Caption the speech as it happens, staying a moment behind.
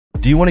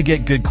Do you want to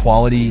get good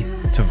quality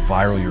to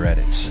viral your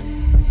edits?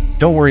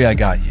 Don't worry, I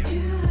got you.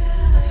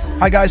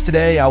 Hi guys,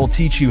 today I will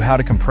teach you how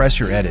to compress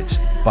your edits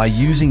by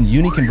using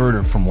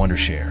Uniconverter from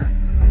Wondershare.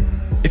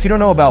 If you don't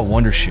know about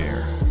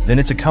Wondershare, then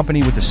it's a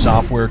company with a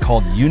software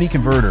called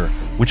Uniconverter,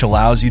 which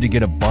allows you to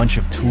get a bunch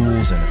of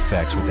tools and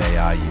effects with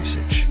AI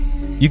usage.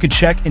 You can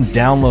check and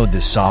download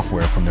this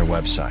software from their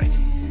website.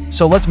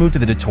 So let's move to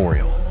the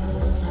tutorial.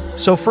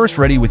 So first,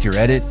 ready with your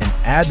edit and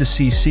add the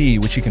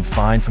CC, which you can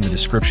find from the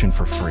description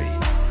for free.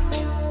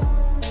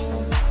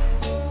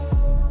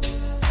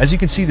 As you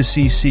can see, the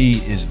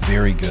CC is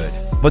very good,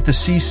 but the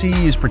CC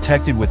is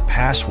protected with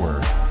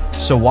password.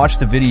 So watch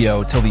the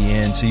video till the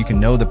end so you can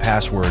know the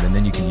password and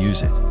then you can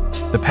use it.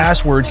 The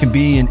password can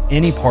be in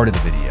any part of the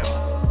video.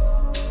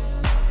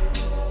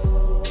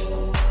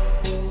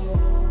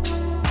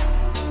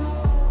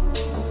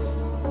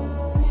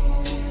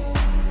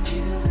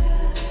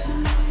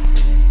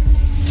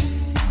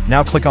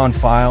 Now click on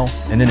File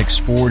and then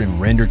Export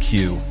and Render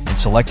Queue and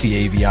select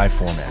the AVI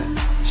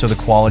format so the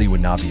quality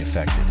would not be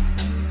affected.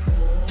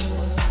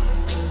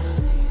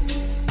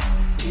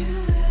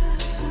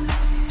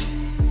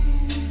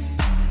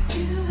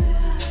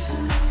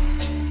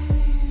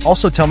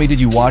 Also tell me, did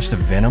you watch the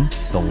Venom,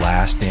 The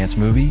Last Dance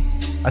movie?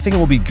 I think it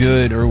will be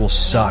good or it will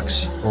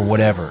sucks or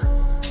whatever.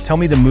 Tell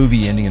me the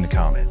movie ending in the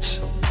comments.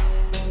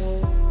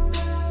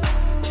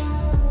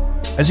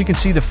 As you can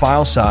see, the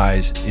file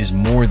size is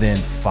more than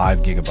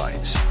 5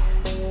 gigabytes.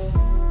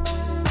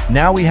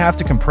 Now we have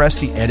to compress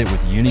the edit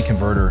with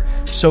Uniconverter.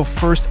 So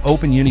first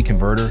open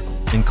Uniconverter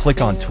and click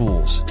on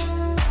Tools.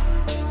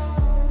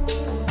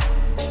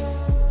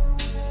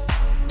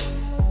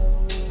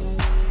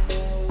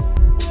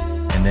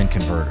 And then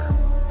Converter.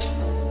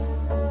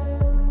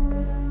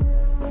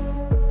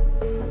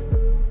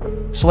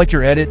 Select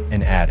your edit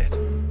and add it.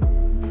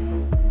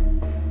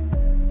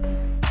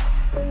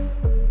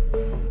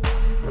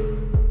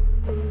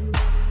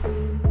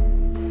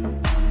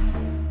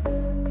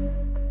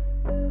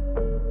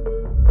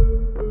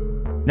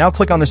 Now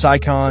click on this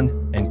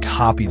icon and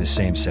copy the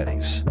same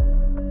settings.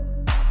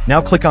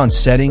 Now click on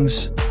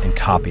Settings and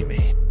copy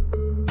me.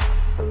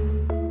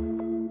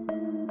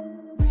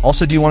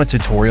 Also, do you want a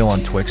tutorial on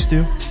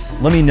Twixto?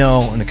 Let me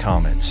know in the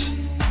comments.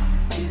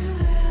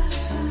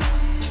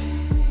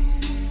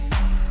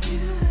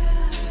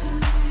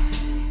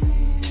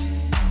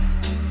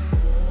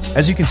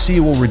 As you can see, it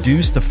will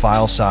reduce the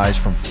file size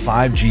from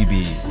 5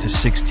 GB to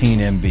 16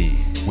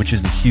 MB, which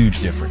is the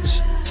huge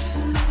difference.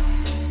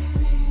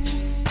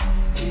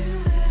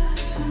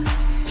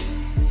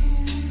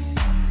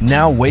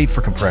 Now wait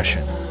for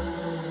compression.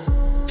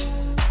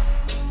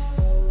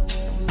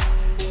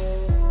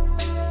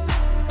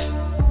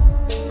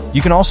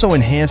 You can also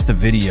enhance the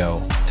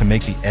video to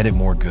make the edit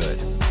more good.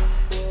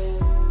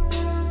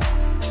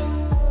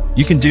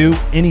 You can do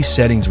any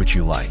settings which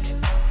you like.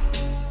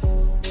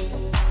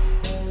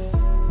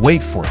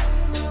 Wait for it.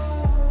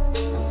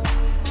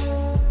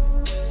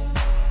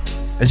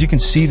 As you can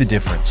see the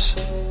difference.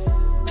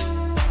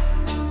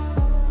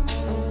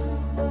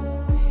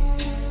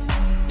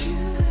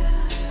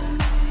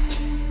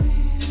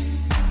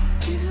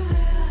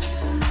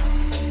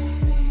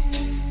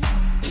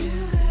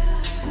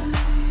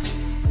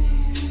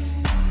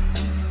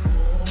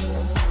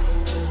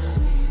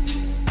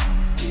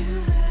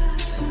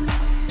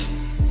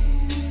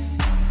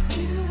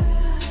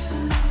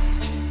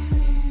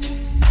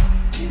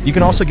 You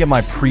can also get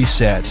my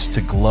presets to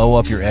glow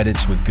up your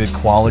edits with good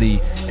quality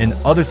and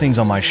other things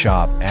on my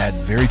shop at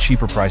very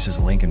cheaper prices,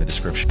 link in the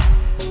description.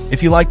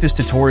 If you like this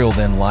tutorial,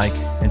 then like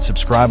and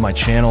subscribe my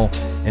channel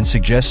and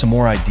suggest some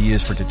more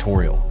ideas for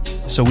tutorial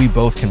so we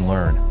both can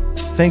learn.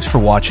 Thanks for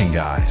watching,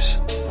 guys.